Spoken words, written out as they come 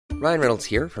Ryan Reynolds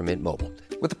here from Mint Mobile.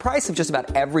 With the price of just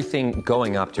about everything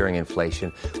going up during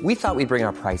inflation, we thought we'd bring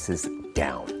our prices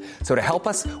down. So to help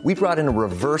us, we brought in a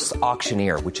reverse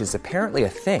auctioneer, which is apparently a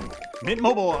thing. Mint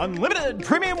Mobile Unlimited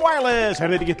Premium Wireless. How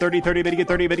to get 30, 30, bit to get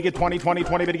 30, bit to get 20, 20,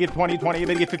 20, bit to get 20, 20,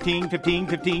 bit to get 15, 15,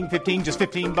 15, 15, just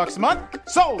 $15 a month?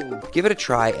 Sold! Give it a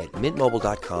try at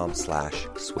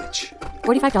mintmobile.com/switch.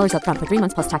 $45 up front for 3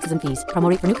 months plus taxes and fees. Promo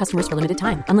rate for new customers for limited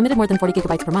time. Unlimited more than 40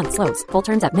 gigabytes per month. Slows full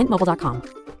terms at mintmobile.com.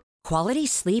 Quality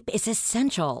sleep is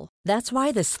essential. That's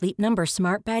why the Sleep Number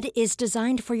Smart Bed is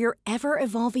designed for your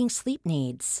ever-evolving sleep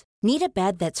needs. Need a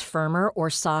bed that's firmer or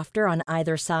softer on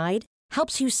either side?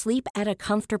 Helps you sleep at a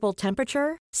comfortable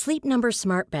temperature? Sleep Number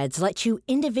Smart Beds let you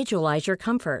individualize your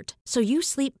comfort, so you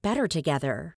sleep better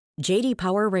together. J.D.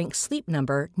 Power ranks Sleep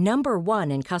Number number 1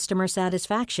 in customer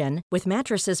satisfaction with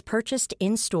mattresses purchased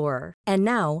in-store. And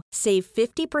now, save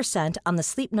 50% on the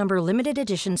Sleep Number Limited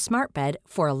Edition Smart Bed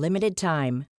for a limited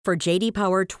time. For J.D.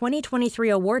 Power 2023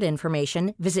 award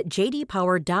information, visit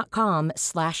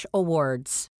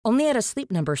jdpower.com/awards. Only at a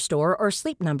Sleep Number store or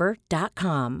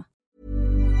sleepnumber.com.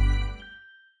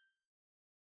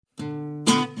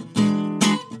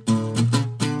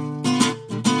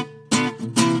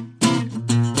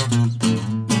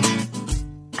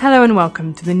 Hello and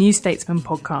welcome to the New Statesman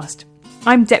podcast.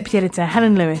 I'm Deputy Editor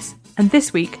Helen Lewis, and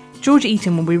this week, George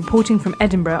Eaton will be reporting from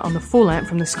Edinburgh on the fallout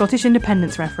from the Scottish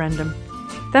independence referendum.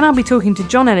 Then I'll be talking to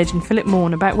John Elledge and Philip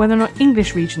Morn about whether or not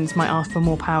English regions might ask for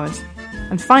more powers.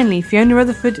 And finally, Fiona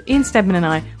Rutherford, Ian Stedman and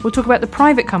I will talk about the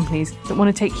private companies that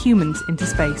want to take humans into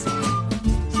space.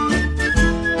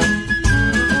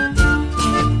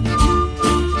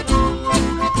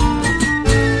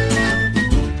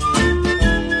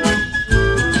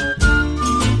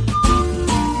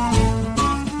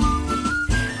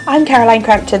 I'm Caroline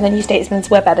Crampton, the New Statesman's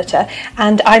web editor,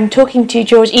 and I'm talking to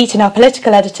George Eaton, our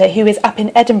political editor, who is up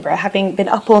in Edinburgh, having been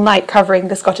up all night covering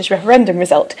the Scottish referendum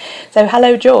result. So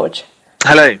hello, George.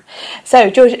 Hello. So,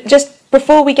 George, just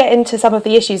before we get into some of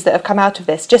the issues that have come out of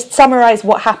this, just summarise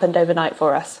what happened overnight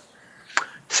for us.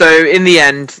 So, in the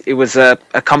end, it was a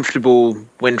comfortable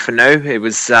win for No. It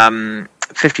was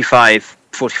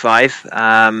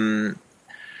 55-45.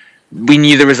 We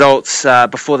knew the results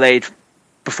before they'd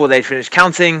finished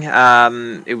counting.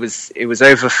 It was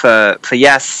over for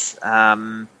Yes.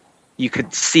 You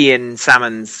could see in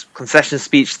Salmon's concession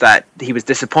speech that he was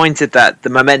disappointed that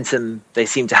the momentum they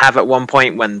seemed to have at one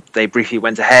point when they briefly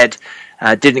went ahead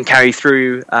didn't carry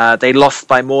through. They lost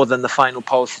by more than the final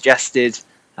poll suggested.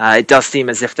 It does seem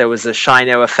as if there was a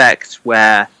Shino effect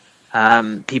where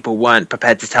people weren't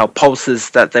prepared to tell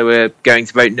pollsters that they were going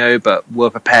to vote no, but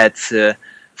were prepared to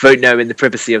vote no in the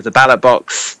privacy of the ballot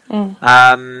box.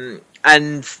 And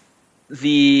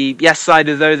the Yes side,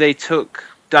 although they took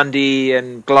Dundee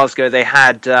and Glasgow, they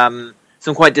had some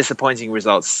quite disappointing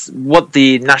results. What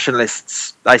the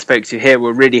nationalists I spoke to here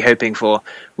were really hoping for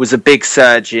was a big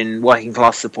surge in working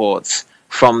class support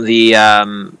from the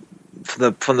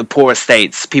poorer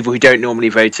states, people who don't normally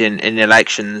vote in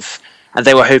elections, and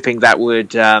they were hoping that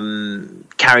would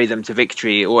carry them to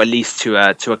victory, or at least to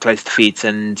a close defeat,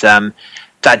 and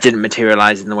that didn't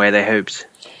materialise in the way they hoped.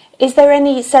 Is there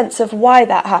any sense of why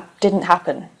that didn't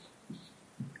happen?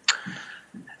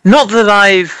 Not that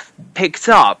I've picked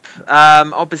up.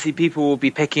 Obviously, people will be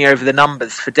picking over the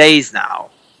numbers for days now.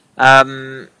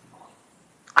 I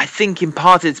think in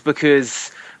part it's because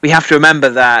we have to remember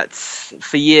that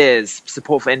for years,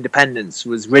 support for independence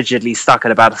was rigidly stuck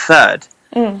at about a third.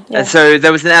 And so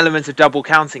there was an element of double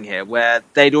counting here, where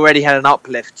they'd already had an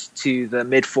uplift to the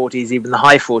mid-40s, even the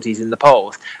high 40s in the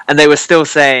polls, and they were still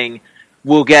saying,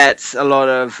 we'll get a lot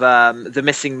of the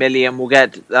missing million, we'll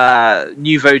get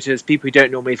new voters, people who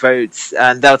don't normally vote,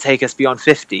 and they'll take us beyond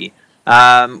 50.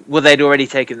 Well, they'd already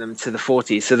taken them to the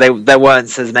 40s, so there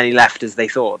weren't as many left as they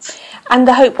thought. And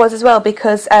the hope was as well,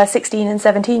 because 16 and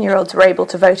 17-year-olds were able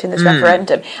to vote in this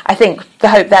referendum. I think the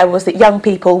hope there was that young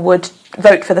people would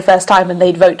vote for the first time and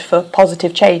they'd vote for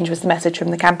positive change, was the message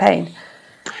from the campaign.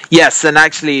 Yes, and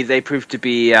actually they proved to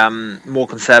be more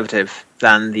conservative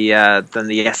than the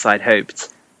Yes side hoped.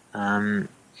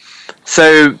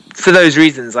 So for those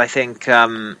reasons, I think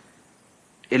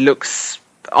it looks,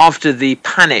 after the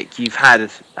panic you've had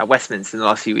at Westminster in the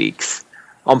last few weeks,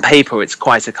 on paper it's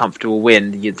quite a comfortable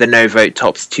win. The no vote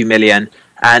tops 2 million,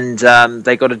 and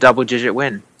they got a double-digit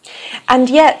win. And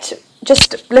yet,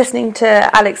 just listening to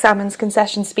Alex Salmond's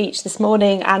concession speech this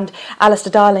morning and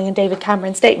Alistair Darling and David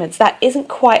Cameron's statements, that isn't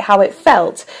quite how it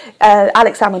felt.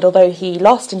 Alex Salmond, although he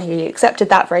lost and he accepted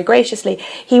that very graciously,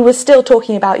 he was still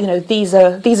talking about, these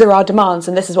are our demands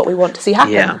and this is what we want to see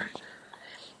happen. Yeah.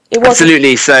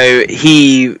 Absolutely. So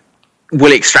he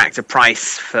will extract a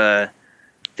price for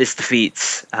this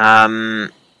defeat,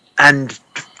 and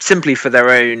simply for their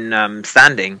own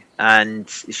standing and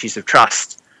issues of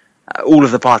trust. All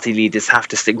of the party leaders have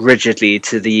to stick rigidly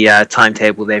to the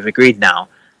timetable they've agreed now.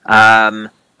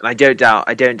 I don't doubt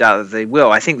that they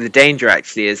will. I think the danger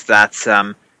actually is that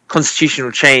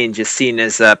constitutional change is seen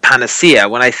as a panacea,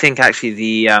 when I think actually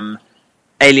the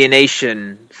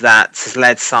alienation that has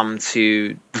led some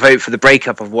to vote for the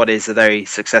breakup of what is a very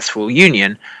successful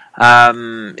union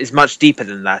is much deeper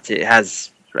than that. It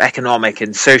has economic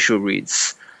and social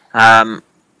roots.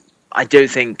 I don't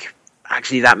think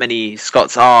actually that many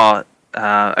Scots are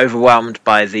overwhelmed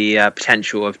by the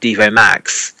potential of Devo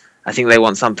Max. I think they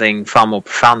want something far more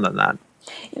profound than that.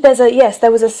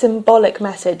 There was a symbolic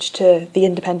message to the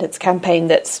independence campaign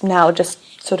that's now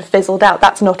just sort of fizzled out.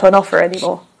 That's not on offer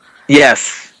anymore.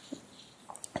 Yes.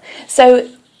 So,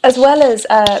 as well as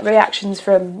reactions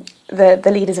from the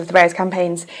leaders of the various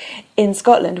campaigns in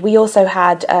Scotland, we also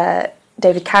had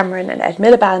David Cameron and Ed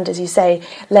Miliband, as you say,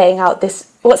 laying out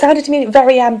this, what sounded to me,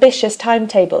 very ambitious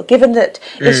timetable, given that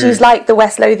issues like the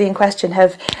West Lothian question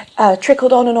have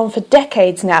trickled on and on for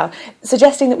decades now.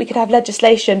 Suggesting that we could have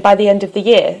legislation by the end of the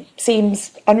year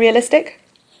seems unrealistic?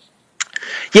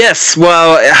 Yes,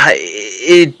 well,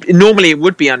 normally it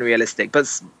would be unrealistic,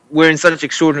 but we're in such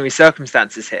extraordinary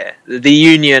circumstances here. The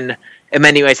union, in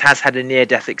many ways, has had a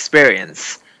near-death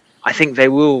experience. I think they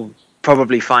will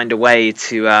probably find a way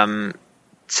to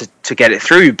get it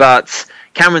through, but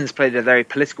Cameron's played a very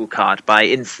political card by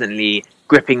instantly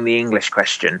gripping the English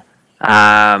question,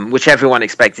 which everyone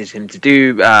expected him to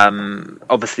do.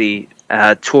 Obviously,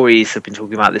 Tories have been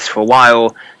talking about this for a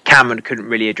while. Cameron couldn't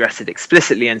really address it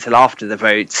explicitly until after the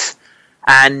votes,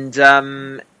 and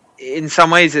in some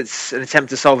ways it's an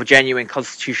attempt to solve a genuine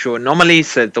constitutional anomaly.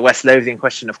 So the West Lothian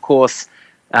question, of course,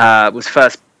 was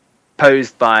first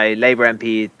posed by Labour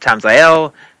MP Tams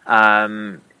Ayel.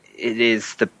 It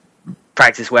is the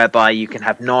practice whereby you can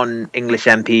have non-English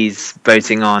MPs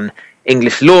voting on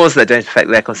English laws that don't affect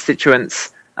their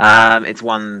constituents. It's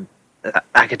one that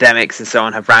academics and so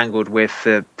on have wrangled with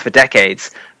for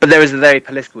decades. But there is a very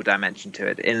political dimension to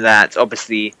it, in that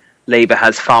obviously Labour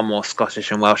has far more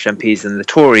Scottish and Welsh MPs than the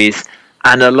Tories,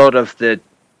 and a lot of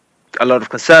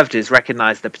Conservatives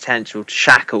recognise the potential to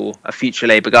shackle a future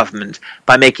Labour government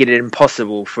by making it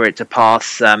impossible for it to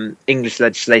pass English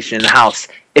legislation in the House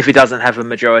if it doesn't have a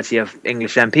majority of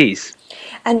English MPs.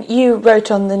 And you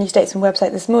wrote on the New Statesman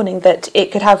website this morning that it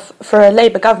could have, for a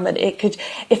Labour government, it could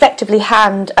effectively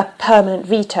hand a permanent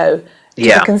veto to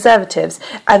the Conservatives.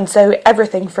 And so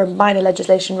everything from minor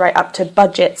legislation right up to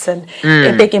budgets and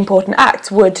big important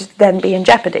acts would then be in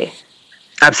jeopardy.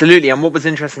 Absolutely. And what was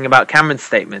interesting about Cameron's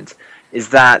statement is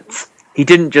that he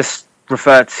didn't just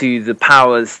refer to the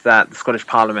powers that the Scottish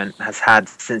Parliament has had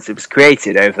since it was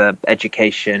created over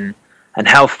education and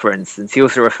health, for instance. He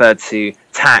also referred to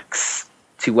tax,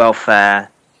 to welfare,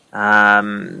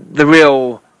 the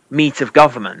real meat of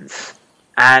government.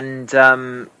 And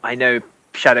I know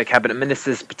shadow cabinet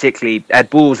ministers, particularly Ed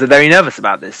Balls, are very nervous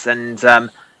about this. And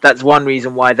that's one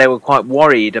reason why they were quite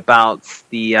worried about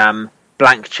the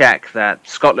blank check that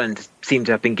Scotland seemed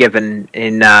to have been given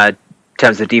in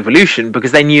terms of devolution,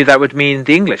 because they knew that would mean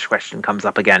the English question comes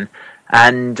up again.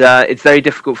 And it's very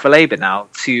difficult for Labour now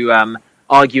to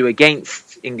argue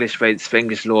against English votes for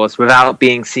English laws without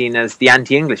being seen as the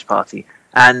anti-English party.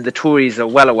 And the Tories are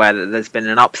well aware that there's been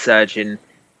an upsurge in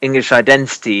English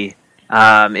identity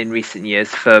in recent years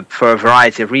for a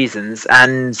variety of reasons,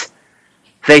 and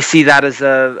they see that as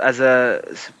a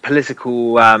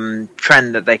political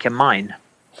trend that they can mine.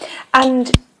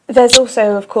 And there's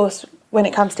also, of course, when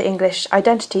it comes to English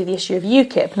identity, the issue of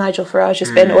UKIP. Nigel Farage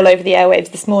has been all over the airwaves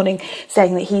this morning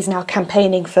saying that he's now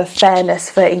campaigning for fairness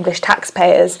for English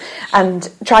taxpayers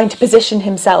and trying to position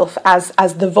himself as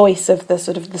the voice of the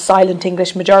sort of the silent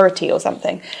English majority or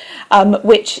something,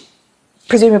 which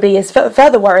presumably is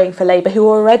further worrying for Labour, who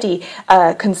are already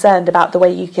concerned about the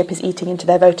way UKIP is eating into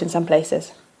their vote in some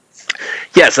places.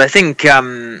 Yes, I think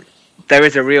there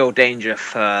is a real danger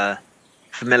for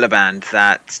Miliband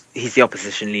that he's the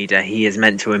opposition leader. He is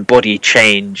meant to embody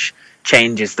change.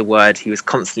 Change is the word he was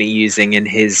constantly using in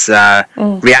his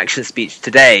reaction speech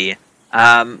today.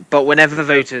 But whenever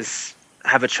voters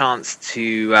have a chance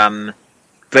to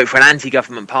vote for an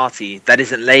anti-government party that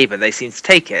isn't Labour, they seem to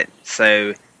take it.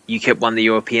 So UKIP won the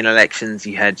European elections.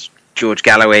 You had George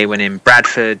Galloway win in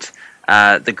Bradford.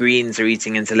 The Greens are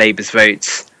eating into Labour's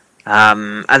votes.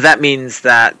 And that means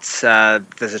that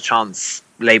there's a chance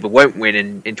Labour won't win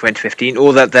in 2015,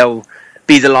 or that they'll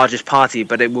be the largest party,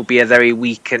 but it will be a very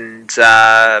weak and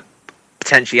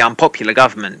potentially unpopular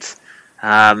government.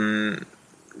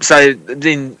 So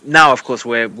then now, of course,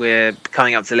 we're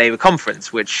coming up to Labour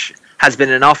conference, which has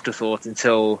been an afterthought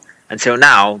until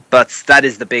now. But that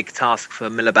is the big task for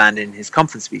Miliband in his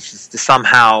conference speech, is to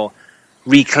somehow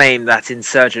reclaim that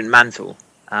insurgent mantle,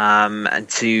 and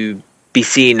to be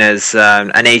seen as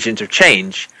an agent of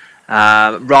change,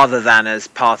 rather than as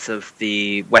part of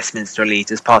the Westminster elite,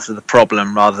 as part of the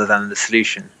problem rather than the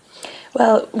solution.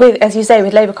 Well, as you say,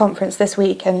 with Labour conference this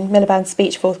week and Miliband's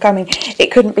speech forthcoming, it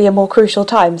couldn't be a more crucial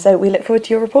time. So we look forward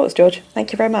to your reports, George.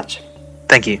 Thank you very much.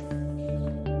 Thank you.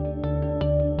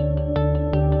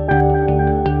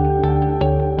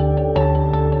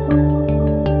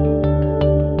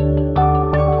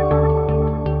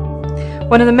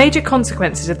 One of the major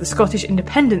consequences of the Scottish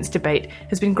independence debate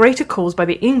has been greater calls by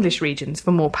the English regions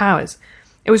for more powers.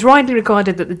 It was widely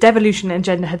regarded that the devolution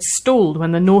agenda had stalled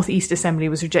when the North East Assembly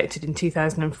was rejected in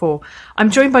 2004.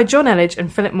 I'm joined by John Elledge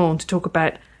and Philip Morn to talk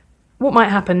about what might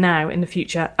happen now in the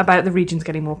future about the regions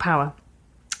getting more power.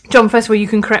 John, first of all, you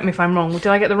can correct me if I'm wrong. Did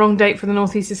I get the wrong date for the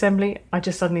North East Assembly? I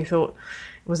just suddenly thought,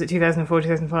 was it 2004,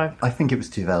 2005? I think it was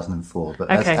 2004,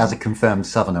 but okay. as a confirmed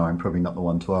Southerner, I'm probably not the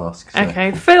one to ask. So. Okay,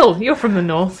 Phil, you're from the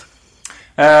North.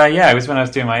 Yeah, it was when I was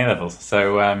doing my A-levels.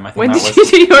 So I think when did you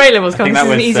do your A-levels? This is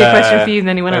was an easier question for you than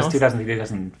anyone else.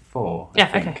 2004. Yeah,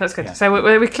 okay, that's good.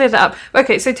 So we cleared that up.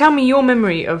 Okay, so tell me your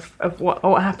memory of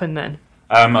what happened then.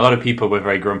 A lot of people were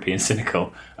very grumpy and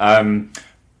cynical.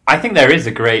 I think there is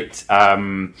a great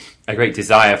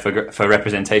desire for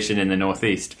representation in the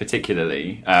Northeast,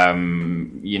 particularly.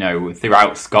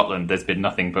 Throughout Scotland, there's been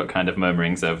nothing but kind of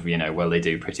murmurings of, well, they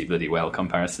do pretty bloody well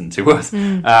comparison to us.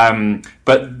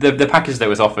 But the package that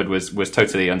was offered was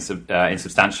totally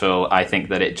insubstantial. I think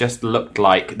that it just looked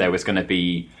like there was going to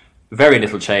be very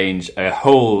little change, a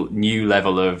whole new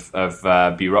level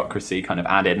of bureaucracy kind of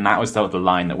added, and that was sort of the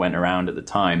line that went around at the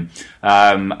time.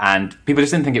 And people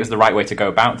just didn't think it was the right way to go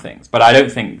about things. But I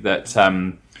don't think that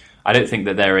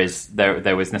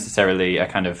there was necessarily a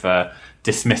kind of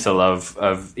dismissal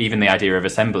of even the idea of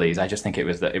assemblies. I just think it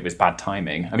was bad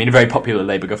timing. I mean, a very popular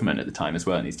Labour government at the time as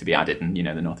well needs to be added, and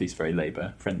the North East very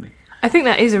Labour friendly. I think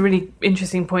that is a really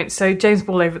interesting point. So James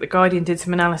Ball over at The Guardian did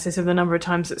some analysis of the number of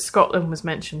times that Scotland was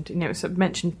mentioned. It was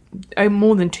mentioned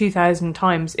more than 2,000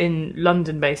 times in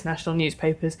London-based national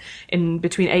newspapers in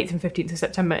between 8th and 15th of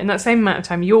September. In that same amount of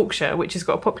time, Yorkshire, which has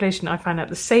got a population, I found out,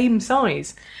 the same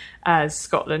size as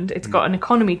Scotland, it's got an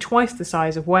economy twice the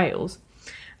size of Wales.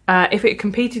 If it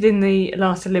competed in the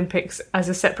last Olympics as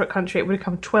a separate country, it would have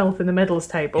come 12th in the medals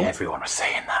table. Yeah, everyone was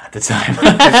saying that at the time.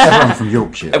 Everyone from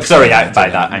Yorkshire. By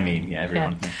that I mean,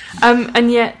 everyone. Yeah. And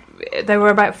yet there were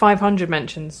about 500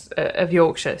 mentions of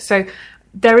Yorkshire. So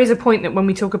there is a point that when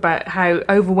we talk about how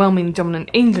overwhelmingly dominant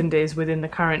England is within the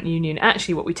current union,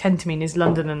 actually what we tend to mean is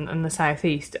London and the South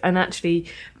East. And actually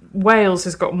Wales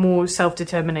has got more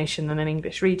self-determination than an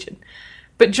English region.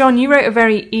 But John, you wrote a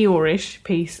very Eeyore-ish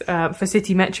piece for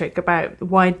City Metric about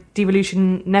why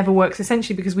devolution never works,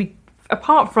 essentially because we,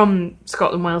 apart from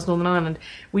Scotland, Wales, Northern Ireland,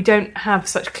 we don't have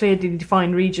such clearly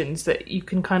defined regions that you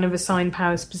can kind of assign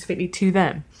power specifically to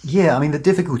them. Yeah, I mean, the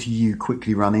difficulty you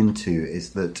quickly run into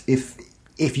is that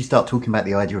if you start talking about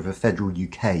the idea of a federal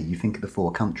UK, you think of the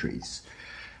four countries.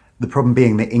 The problem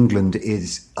being that England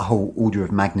is a whole order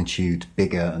of magnitude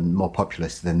bigger and more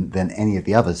populous than any of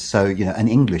the others. So, an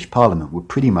English parliament would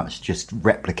pretty much just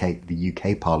replicate the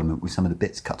UK parliament with some of the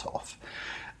bits cut off.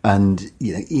 And,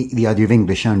 the idea of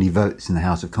English only votes in the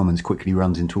House of Commons quickly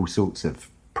runs into all sorts of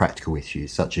practical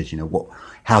issues, such as,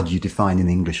 how do you define an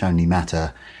English only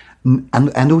matter?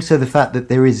 And also the fact that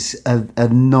there is a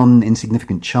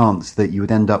non-insignificant chance that you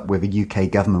would end up with a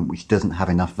UK government which doesn't have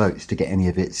enough votes to get any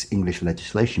of its English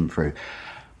legislation through.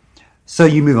 So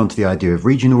you move on to the idea of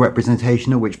regional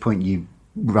representation, at which point you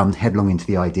run headlong into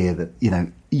the idea that,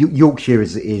 Yorkshire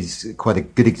is quite a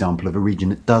good example of a region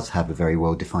that does have a very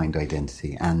well-defined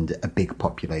identity and a big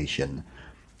population.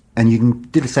 And you can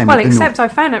do the same. Well, except I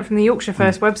found out from the Yorkshire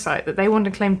First website that they want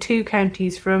to claim 2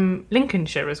 counties from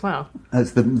Lincolnshire as well.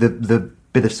 That's the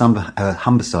bit of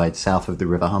Humberside south of the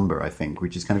River Humber, I think,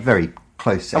 which is kind of very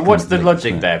close. And what's the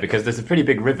logic there? Because there's a pretty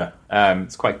big river.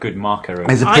 It's quite a good marker.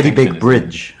 There's a pretty big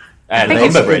bridge.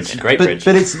 Humber Bridge, great bridge.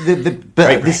 But it's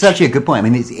this is actually a good point. I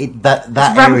mean, it's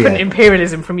rampant area.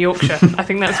 Imperialism from Yorkshire. I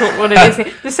think that's what it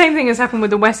is. The same thing has happened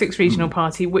with the Wessex Regional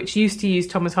Party, which used to use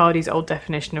Thomas Hardy's old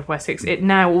definition of Wessex. It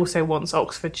now also wants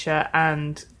Oxfordshire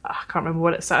and I can't remember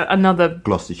what it's another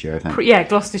Gloucestershire, I think.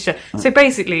 Gloucestershire. So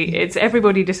basically, it's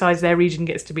everybody decides their region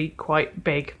gets to be quite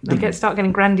big. They start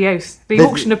getting grandiose. The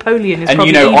Yorkshire Napoleon is and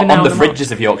probably on even the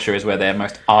fringes of Yorkshire is where they're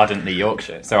most ardently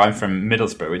Yorkshire. So I'm from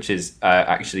Middlesbrough, which is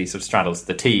actually sort of straddles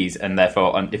the Tees, and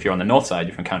therefore, if you're on the north side,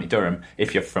 you're from County Durham.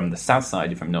 If you're from the south side,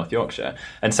 you're from North Yorkshire.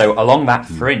 And so along that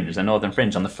fringe, the northern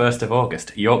fringe, on the 1st of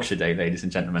August, Yorkshire Day, ladies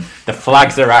and gentlemen, the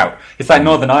flags are out. It's like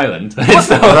Northern Ireland. It's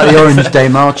like the Orange Day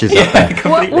marches up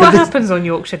there. What happens on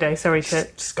Yorkshire Day? Sorry,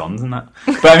 scones and that.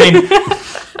 But I mean,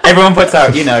 everyone puts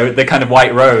out, the kind of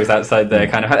white rose outside their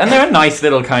kind of, and there are nice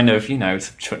little kind of,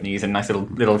 chutneys and nice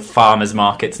little farmers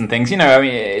markets and things.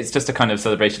 It's just a kind of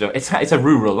celebration of it's a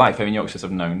rural life. Yorkshire's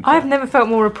sort of known. I've never felt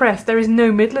more oppressed. There is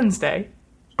no Midlands Day.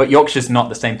 But Yorkshire's not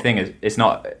the same thing as it's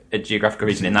not a geographical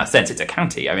region in that sense. It's a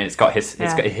county. It's got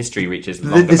history reaches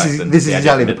longer back than this is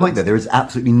exactly the point. Though there is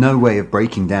absolutely no way of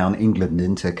breaking down England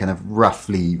into kind of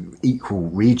roughly equal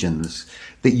regions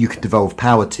that you could devolve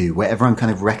power to, where everyone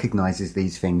kind of recognises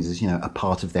these things as a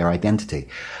part of their identity.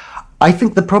 I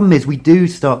think the problem is we do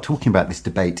start talking about this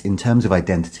debate in terms of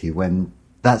identity when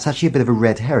that's actually a bit of a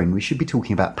red herring. We should be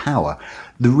talking about power.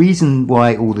 The reason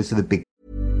why all this sort of big...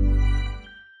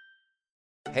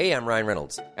 Hey, I'm Ryan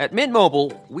Reynolds. At Mint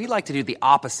Mobile, we like to do the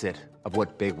opposite of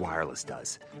what Big Wireless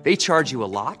does. They charge you a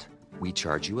lot, we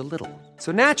charge you a little.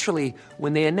 So naturally,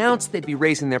 when they announced they'd be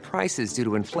raising their prices due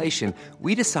to inflation,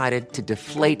 we decided to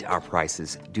deflate our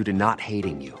prices due to not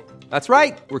hating you. That's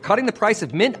right. We're cutting the price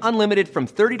of Mint Unlimited from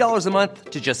 $30 a month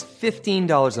to just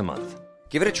 $15 a month.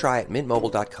 Give it a try at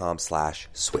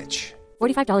mintmobile.com/switch.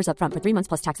 $45 up front for 3 months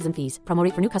plus taxes and fees. Promo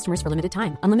rate for new customers for limited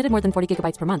time. Unlimited more than 40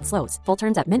 gigabytes per month. Slows full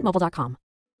terms at mintmobile.com.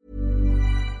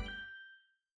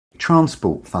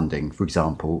 Transport funding, for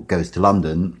example, goes to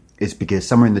London is because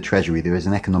somewhere in the Treasury there is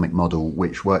an economic model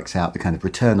which works out the kind of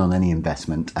return on any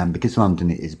investment. And because London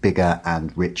is bigger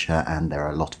and richer and there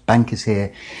are a lot of bankers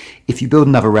here, if you build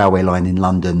another railway line in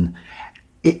London,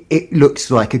 it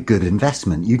looks like a good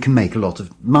investment. You can make a lot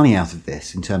of money out of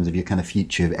this in terms of your kind of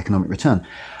future economic return.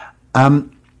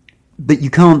 But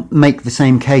you can't make the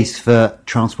same case for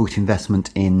transport investment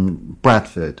in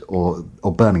Bradford or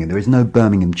Birmingham. There is no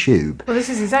Birmingham tube. Well, this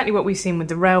is exactly what we've seen with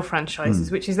the rail franchises,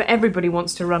 which is that everybody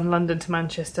wants to run London to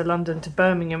Manchester, London to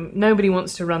Birmingham. Nobody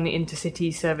wants to run the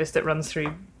intercity service that runs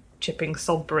through Chipping,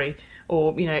 Salisbury,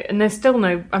 or, and there's still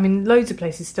no... loads of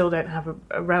places still don't have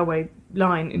a railway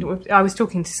line. I was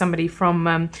talking to somebody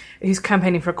from who's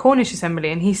campaigning for a Cornish assembly,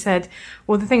 and he said,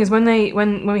 well, the thing is, when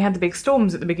we had the big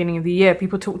storms at the beginning of the year,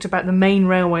 people talked about the main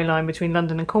railway line between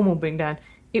London and Cornwall being down.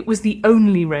 It was the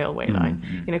only railway line.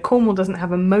 Mm-hmm. Cornwall doesn't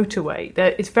have a motorway.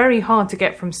 It's very hard to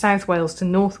get from South Wales to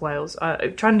North Wales.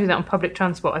 Trying to do that on public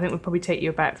transport, I think, would probably take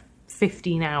you about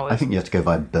 15 hours. I think you have to go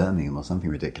via Birmingham or something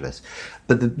ridiculous.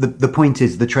 But the point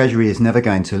is, the Treasury is never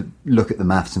going to look at the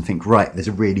maths and think, right, there's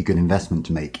a really good investment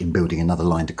to make in building another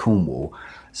line to Cornwall.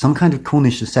 Some kind of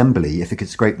Cornish assembly, if it could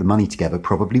scrape the money together,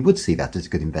 probably would see that as a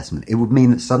good investment. It would mean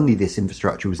that suddenly this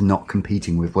infrastructure was not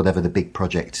competing with whatever the big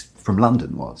project from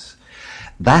London was.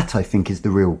 That, I think, is the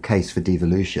real case for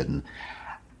devolution.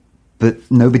 But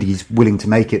nobody's willing to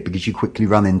make it because you quickly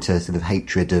run into sort of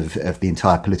hatred of the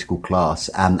entire political class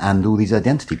and all these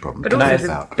identity problems. But also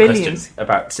about billions.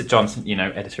 About John,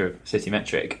 editor of City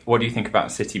Metric. What do you think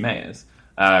about city mayors?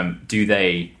 Do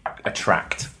they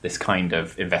attract this kind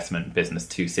of investment business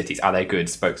to cities? Are they good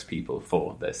spokespeople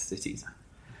for their cities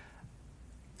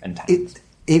and towns?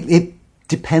 It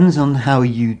depends on how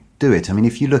you do it.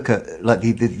 If you look at like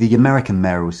the American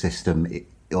mayoral system.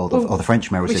 Or the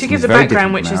French mayoral system. We should give the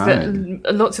background, which is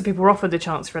that lots of people were offered the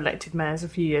chance for elected mayors a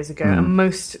few years ago, and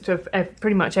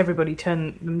pretty much everybody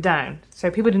turned them down.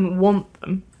 So people didn't want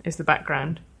them, is the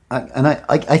background.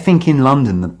 I think in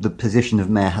London the position of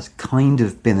mayor has kind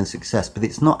of been a success, but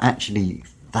it's not actually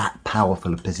that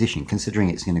powerful a position, considering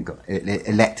it's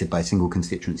elected by a single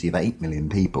constituency of 8 million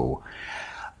people.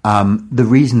 The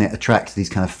reason it attracts these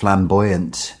kind of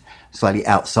flamboyant, slightly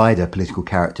outsider political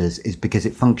characters is because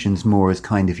it functions more as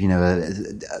kind of,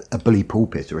 a bully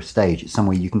pulpit or a stage. It's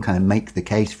somewhere you can kind of make the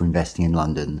case for investing in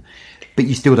London, but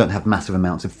you still don't have massive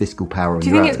amounts of fiscal power. Do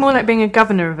you think it's more like being a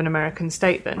governor of an American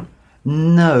state then?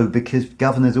 No, because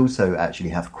governors also actually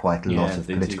have quite a lot of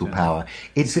political power.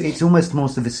 It's almost more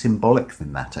sort of symbolic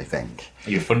than that, I think.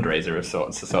 You're a fundraiser of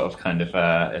sorts, sort of kind of,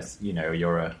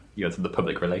 you're the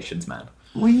public relations man.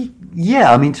 Well,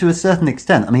 yeah, to a certain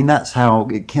extent. That's how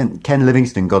Ken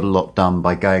Livingstone got a lot done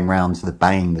by going around sort of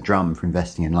banging the drum for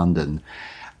investing in London.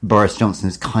 Boris Johnson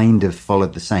has kind of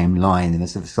followed the same line in a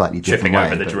sort of slightly different way.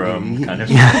 Tripping over the drum, kind of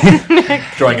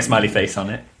drawing a smiley face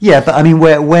on it. Yeah, but I mean,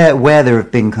 where there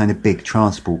have been kind of big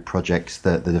transport projects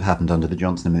that have happened under the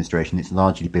Johnson administration, it's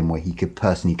largely been where he could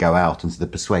personally go out and sort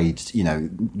of persuade,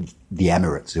 the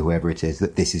Emirates or whoever it is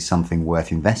that this is something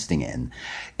worth investing in.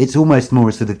 It's almost more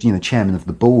a sort of, chairman of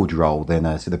the board role than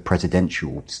a sort of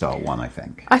presidential style one, I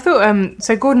think. I thought,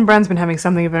 so Gordon Brown's been having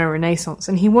something of a renaissance,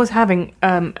 and he was having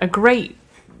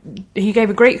he gave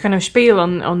a great kind of spiel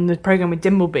on the programme with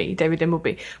David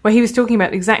Dimbleby, where he was talking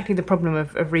about exactly the problem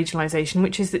of regionalisation,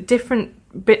 which is that different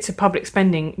bits of public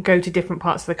spending go to different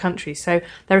parts of the country. So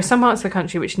there are some parts of the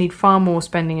country which need far more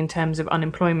spending in terms of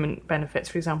unemployment benefits,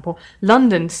 for example.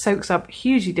 London soaks up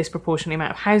hugely disproportionately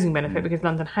amount of housing benefit because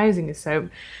London housing is so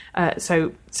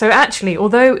actually,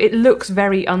 although it looks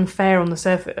very unfair on the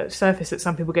surface that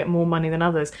some people get more money than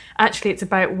others, actually it's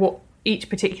about what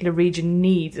each particular region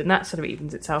needs, and that sort of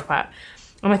evens itself out.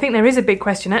 And I think there is a big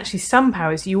question. Actually, some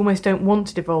powers you almost don't want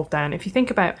to devolve down. If you think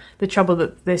about the trouble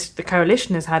that the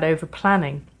coalition has had over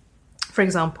planning, for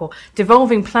example,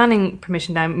 devolving planning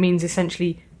permission down means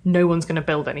essentially no one's going to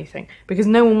build anything because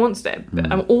no one wants to.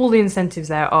 All the incentives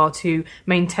there are to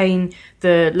maintain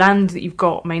the land that you've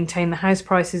got, maintain the house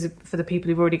prices for the people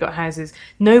who've already got houses.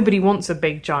 Nobody wants a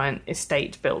big giant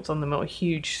estate built on them or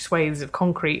huge swathes of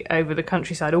concrete over the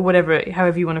countryside or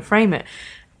however you want to frame it.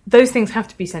 Those things have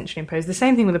to be centrally imposed. The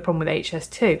same thing with the problem with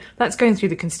HS2. That's going through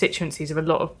the constituencies of a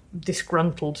lot of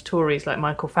disgruntled Tories like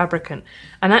Michael Fabricant.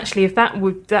 And actually, if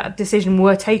that decision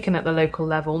were taken at the local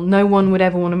level, no one would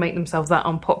ever want to make themselves that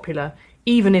unpopular,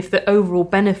 even if the overall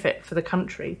benefit for the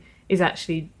country is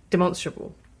actually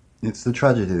demonstrable. It's the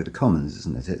tragedy of the Commons,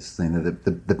 isn't it? It's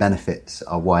the benefits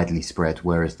are widely spread,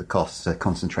 whereas the costs are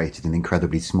concentrated in an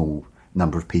incredibly small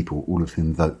number of people, all of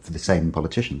whom vote for the same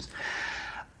politicians.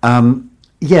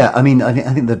 Yeah, I mean, I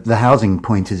think the housing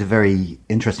point is a very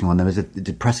interesting one. There was a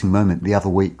depressing moment the other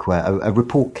week where a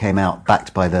report came out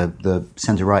backed by the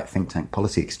centre-right think tank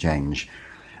Policy Exchange,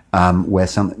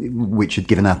 which had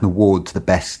given out an award to the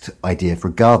best idea for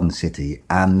a garden city,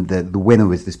 and the winner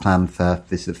was this plan for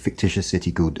this fictitious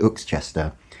city called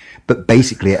Uxchester. But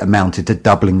basically it amounted to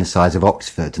doubling the size of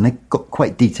Oxford, and they got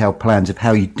quite detailed plans of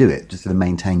how you do it, just to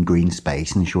maintain green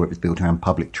space and ensure it was built around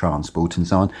public transport and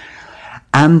so on.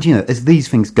 And, as these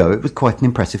things go, it was quite an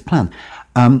impressive plan.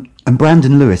 And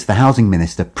Brandon Lewis, the housing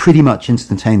minister, pretty much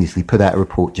instantaneously put out a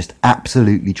report just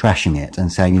absolutely trashing it and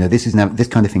saying, this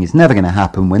kind of thing is never going to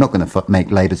happen. We're not going to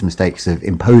make Labour's mistakes of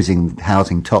imposing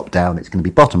housing top down. It's going to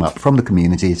be bottom up from the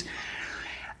communities.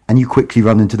 And you quickly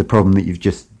run into the problem that you've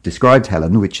just described,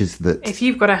 Helen, which is that if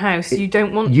you've got a house, you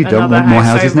don't want more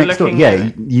houses next door.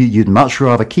 Yeah, you'd much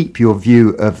rather keep your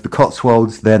view of the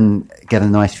Cotswolds than get a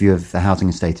nice view of the housing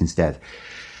estate instead.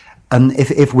 And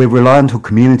if we're reliant on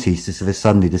communities to sort of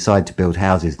suddenly decide to build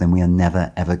houses, then we are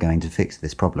never, ever going to fix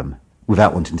this problem.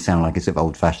 Without wanting to sound like a sort of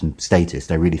old-fashioned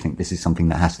statist, I really think this is something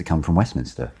that has to come from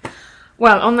Westminster.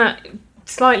 Well, on that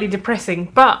slightly depressing,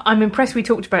 but I'm impressed we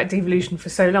talked about devolution for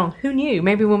so long. Who knew?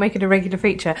 Maybe we'll make it a regular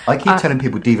feature. I keep telling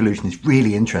people devolution is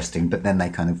really interesting, but then they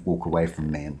kind of walk away from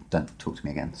me and don't talk to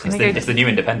me again. So. It's the new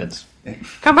independence.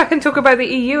 Come back and talk about the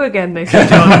EU again, they say,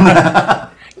 John.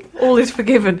 All is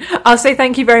forgiven. I'll say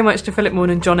thank you very much to Philip Morn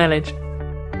and John Elledge.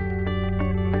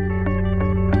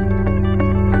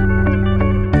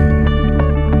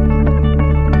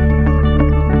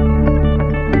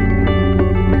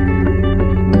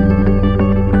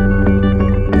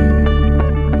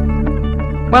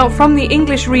 Well, from the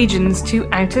English regions to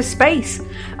outer space.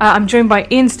 I'm joined by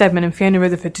Ian Steadman and Fiona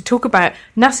Rutherford to talk about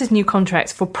NASA's new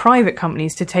contracts for private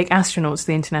companies to take astronauts to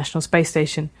the International Space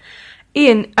Station.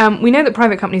 Ian, we know that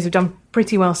private companies have done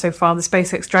pretty well so far. The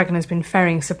SpaceX Dragon has been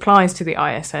ferrying supplies to the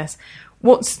ISS.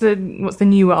 What's the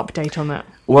new update on that?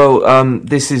 Well,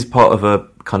 this is part of a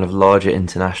kind of larger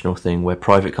international thing where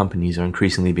private companies are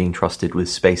increasingly being trusted with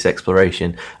space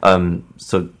exploration.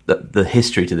 So the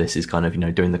history to this is kind of,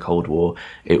 during the Cold War,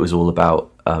 it was all about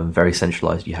very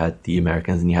centralized. You had the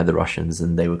Americans and you had the Russians,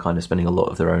 and they were kind of spending a lot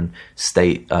of their own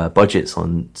state budgets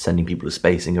on sending people to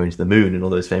space and going to the moon and all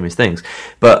those famous things.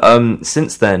 But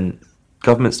since then,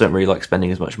 governments don't really like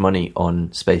spending as much money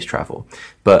on space travel,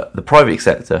 but the private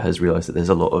sector has realised that there's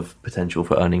a lot of potential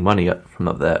for earning money from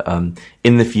up there.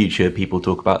 In the future, people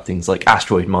talk about things like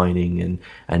asteroid mining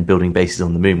and building bases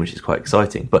on the moon, which is quite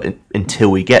exciting. But until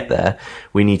we get there,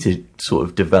 we need to sort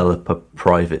of develop a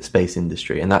private space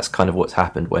industry, and that's kind of what's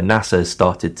happened, where NASA has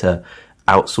started to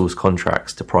outsource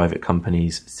contracts to private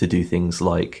companies to do things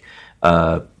like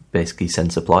basically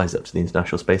send supplies up to the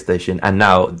International Space Station. And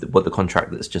now what the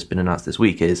contract that's just been announced this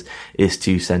week is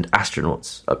to send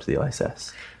astronauts up to the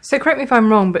ISS. So correct me if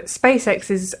I'm wrong, but SpaceX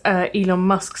is Elon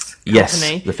Musk's company.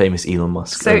 Yes, the famous Elon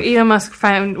Musk. So Elon Musk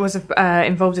was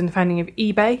involved in the founding of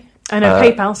eBay.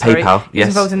 PayPal, sorry. PayPal, yes.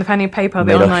 He's involved in the founding of PayPal,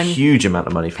 Made the online a huge amount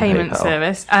of money from payment PayPal.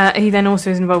 service. He then also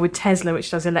is involved with Tesla,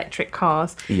 which does electric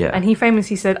cars. Yeah. And he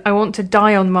famously said, "I want to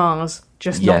die on Mars,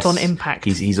 just not on impact."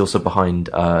 He's also behind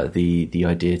the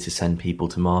idea to send people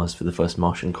to Mars for the first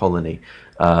Martian colony.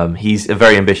 He's a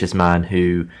very ambitious man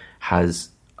who has...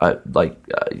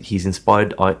 he's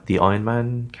inspired the Iron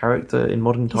Man character in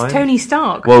modern times. He's Tony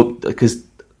Stark. Well, because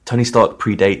Tony Stark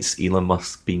predates Elon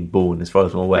Musk being born, as far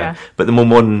as I'm aware. Yeah. But the more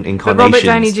modern incarnations...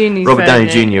 Robert Downey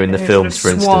Jr. in the films, for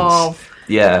instance.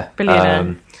 Yeah.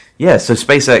 Billionaire. So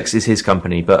SpaceX is his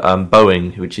company, but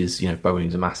Boeing, which is,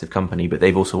 Boeing's a massive company, but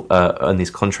they've also earned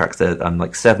these contracts that are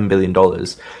like $7 billion.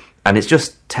 And it's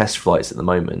just test flights at the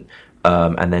moment.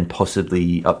 And then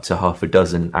possibly up to half a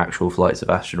dozen actual flights of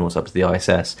astronauts up to the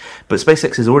ISS. But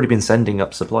SpaceX has already been sending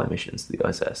up supply missions to the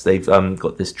ISS. They've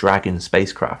got this Dragon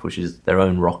spacecraft, which is their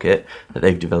own rocket that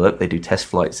they've developed. They do test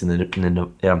flights in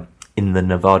the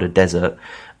Nevada desert.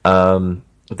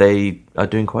 They are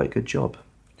doing quite a good job.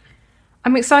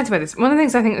 I'm excited about this. One of the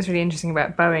things I think that's really interesting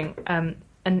about Boeing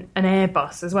and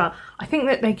Airbus as well, I think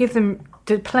that they give them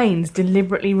planes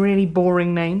deliberately really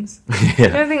boring names. Yeah.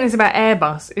 The other thing that's about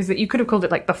Airbus is that you could have called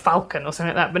it like the Falcon or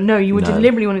something like that, but no, you would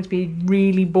deliberately want it to be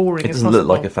really boring. It doesn't look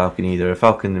like a Falcon either. A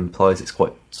Falcon implies it's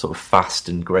quite sort of fast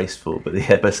and graceful, but the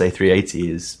Airbus A380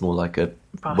 is more like a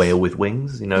whale with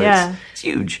wings. It's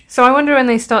huge. So I wonder when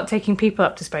they start taking people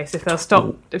up to space, if they'll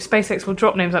stop, if SpaceX will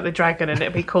drop names like the Dragon and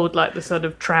it'll be called like the sort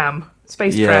of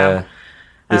space tram.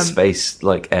 The space,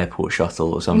 airport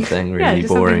shuttle or something, really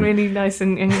just boring. Something really nice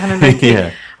and kind of low-key.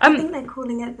 Yeah. I think they're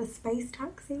calling it the space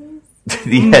taxis.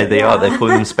 Yeah, they are. They're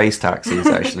calling them space taxis,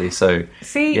 actually. So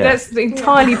that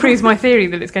entirely proves my theory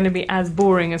that it's going to be as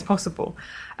boring as possible.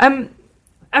 Fiona,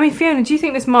 do you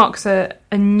think this marks a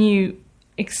new,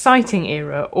 exciting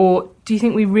era, or do you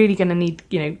think we're really going to need,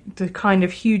 the kind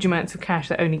of huge amounts of cash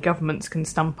that only governments can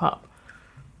stump up?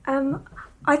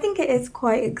 I think it is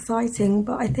quite exciting,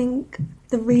 but I think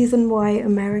the reason why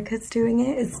America's doing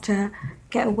it is to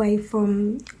get away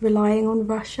from relying on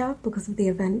Russia because of the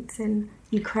events in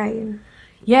Ukraine.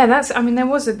 Yeah, there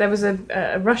was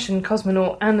a Russian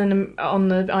cosmonaut and on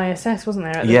the ISS, wasn't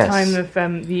there, at the time of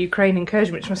the Ukraine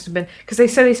incursion, which must have been because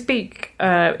they speak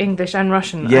English and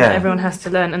Russian, and everyone has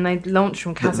to learn, and they launched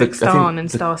from Kazakhstan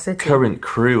and Star City. The current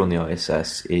crew on the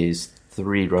ISS is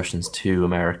 3 Russians, 2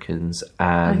 Americans, and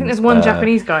I think there's one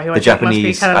Japanese guy who the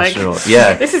Japanese must be kind astronaut. of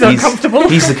like, this is uncomfortable.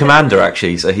 He's the commander,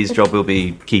 actually, so his job will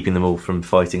be keeping them all from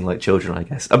fighting like children, I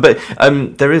guess. But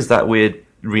there is that weird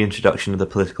reintroduction of the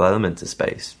political element to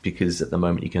space, because at the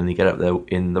moment you can only get up there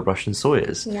in the Russian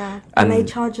Soyuz. Yeah, and they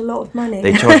charge a lot of money.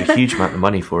 They charge a huge amount of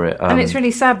money for it. And it's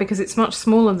really sad because it's much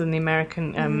smaller than the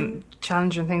American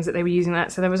Challenger and things that they were using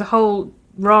that. So there was a whole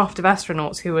raft of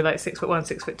astronauts who were like 6'1",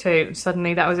 6'2".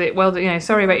 Suddenly that was it. Well,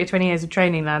 sorry about your 20 years of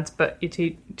training, lads, but you're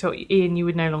too tall. Ian, you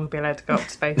would no longer be allowed to go up to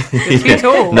space. You're too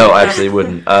tall. No, I absolutely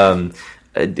wouldn't.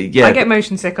 I get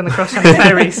motion sick on the cross-channel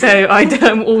ferry, so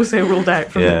I'm also ruled out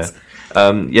from this.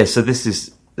 So this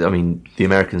is, the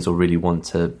Americans will really want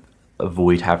to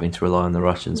avoid having to rely on the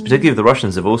Russians. Particularly the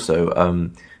Russians have also,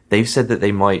 they've said that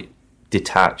they might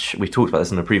detach, we talked about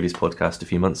this on a previous podcast a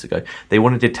few months ago, they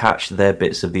want to detach their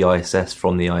bits of the ISS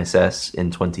from the ISS in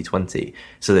 2020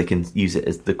 so they can use it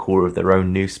as the core of their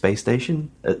own new space station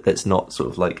that's not sort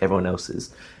of like everyone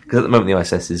else's. Because at the moment the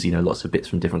ISS is, lots of bits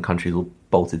from different countries all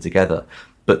bolted together.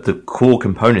 But the core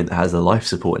component that has the life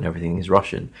support and everything is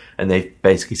Russian. And they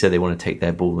basically said they want to take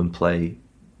their ball and play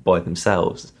by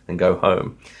themselves and go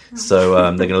home. So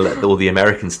they're going to let all the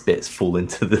American bits fall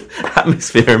into the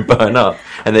atmosphere and burn up.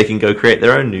 And they can go create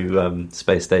their own new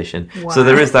space station. Wow. So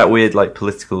there is that weird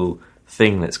political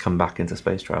thing that's come back into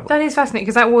space travel. That is fascinating,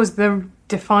 because that was the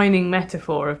defining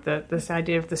metaphor of this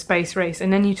idea of the space race.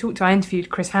 And then I interviewed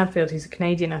Chris Hadfield, who's a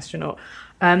Canadian astronaut,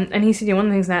 and he said, one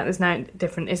of the things that's now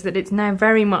different is that it's now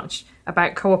very much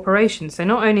about cooperation. So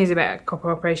not only is it about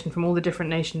cooperation from all the different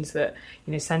nations that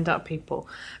send up people,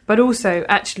 but also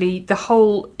actually the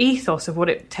whole ethos of what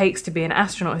it takes to be an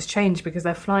astronaut has changed because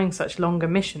they're flying such longer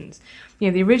missions.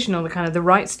 The original, the kind of the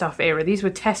Right Stuff era, these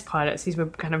were test pilots. These were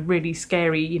kind of really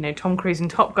scary, Tom Cruise and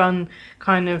Top Gun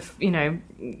kind of,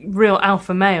 real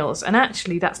alpha males. And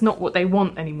actually that's not what they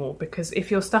want anymore, because if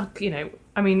you're stuck,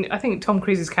 I think Tom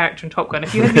Cruise's character in Top Gun,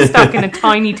 if you had been stuck in a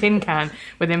tiny tin can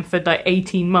with him for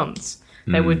 18 months,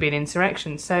 there would be an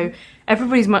insurrection. So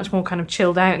everybody's much more kind of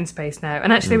chilled out in space now.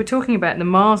 And actually, they were talking about the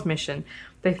Mars mission.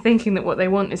 They're thinking that what they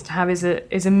want is to have is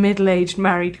a middle-aged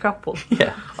married couple.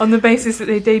 Yeah. On the basis that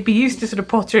they'd be used to sort of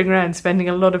pottering around, spending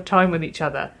a lot of time with each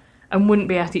other, and wouldn't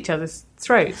be at each other's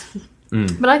throats.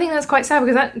 But I think that's quite sad,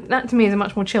 because that to me is a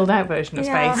much more chilled out version of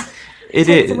space. It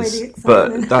is,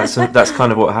 but that's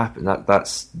kind of what happened.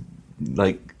 That's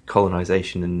like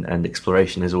colonization and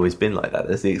exploration has always been like that.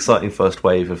 There's the exciting first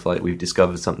wave of like we've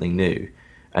discovered something new,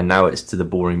 and now it's to the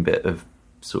boring bit of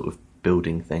sort of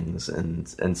building things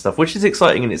and stuff, which is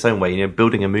exciting in its own way. You know,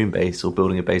 building a moon base or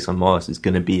building a base on Mars is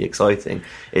going to be exciting.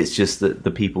 It's just that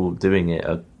the people doing it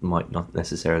might not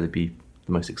necessarily be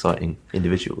the most exciting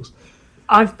individuals.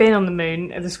 I've been on the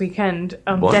moon this weekend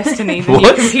on Destiny, the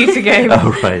new computer game.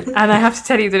 Oh, right. And I have to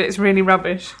tell you that it's really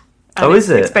rubbish. And is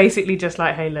it? It's basically just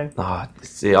like Halo.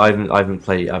 See, I haven't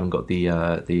played. I haven't got the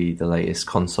latest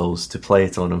consoles to play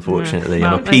it on. Unfortunately,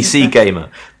 I'm a PC gamer,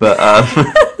 but I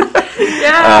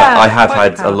have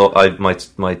had a lot. My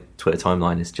Twitter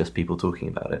timeline is just people talking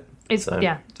about it.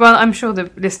 Well, I'm sure the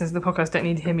listeners of the podcast don't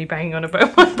need to hear me banging on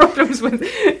about my problems with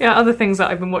other things that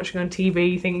I've been watching on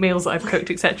TV, meals that I've cooked,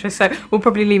 etc. So we'll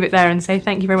probably leave it there and say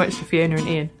thank you very much to Fiona and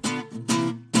Ian.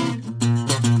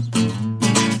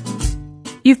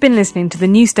 You've been listening to the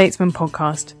New Statesman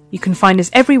podcast. You can find us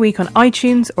every week on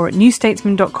iTunes or at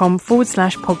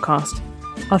newstatesman.com/podcast.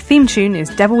 Our theme tune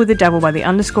is Devil with the Devil by the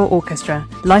 _ Orchestra,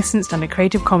 licensed under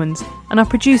Creative Commons, and our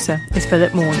producer is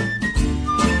Philip Morn.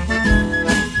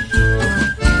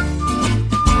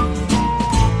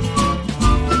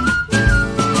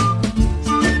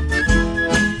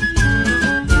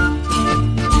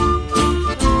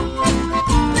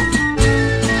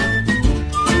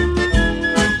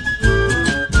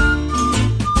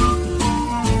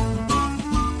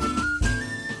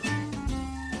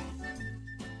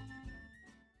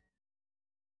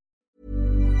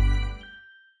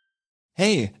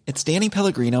 Hey, it's Danny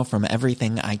Pellegrino from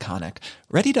Everything Iconic.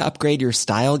 Ready to upgrade your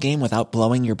style game without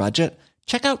blowing your budget?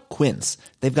 Check out Quince.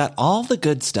 They've got all the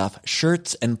good stuff,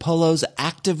 shirts and polos,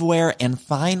 activewear, and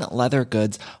fine leather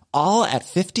goods, all at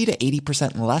 50 to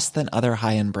 80% less than other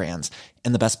high-end brands.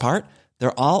 And the best part?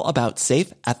 They're all about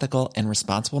safe, ethical, and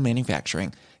responsible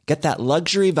manufacturing. Get that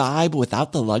luxury vibe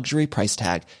without the luxury price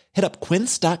tag. Hit up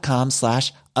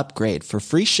quince.com/upgrade for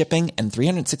free shipping and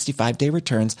 365-day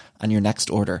returns on your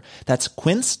next order. That's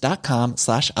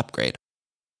quince.com/upgrade.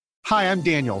 Hi, I'm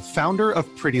Daniel, founder of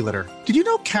Pretty Litter. Did you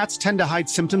know cats tend to hide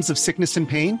symptoms of sickness and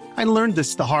pain? I learned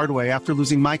this the hard way after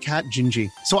losing my cat,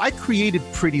 Gingy. So I created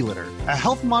Pretty Litter, a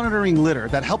health monitoring litter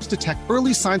that helps detect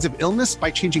early signs of illness by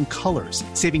changing colors,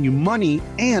 saving you money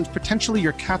and potentially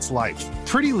your cat's life.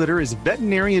 Pretty Litter is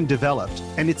veterinarian developed,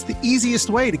 and it's the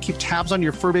easiest way to keep tabs on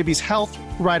your fur baby's health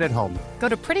right at home. Go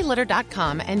to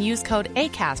prettylitter.com and use code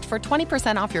ACAST for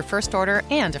 20% off your first order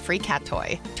and a free cat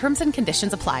toy. Terms and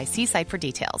conditions apply. See site for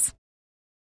details.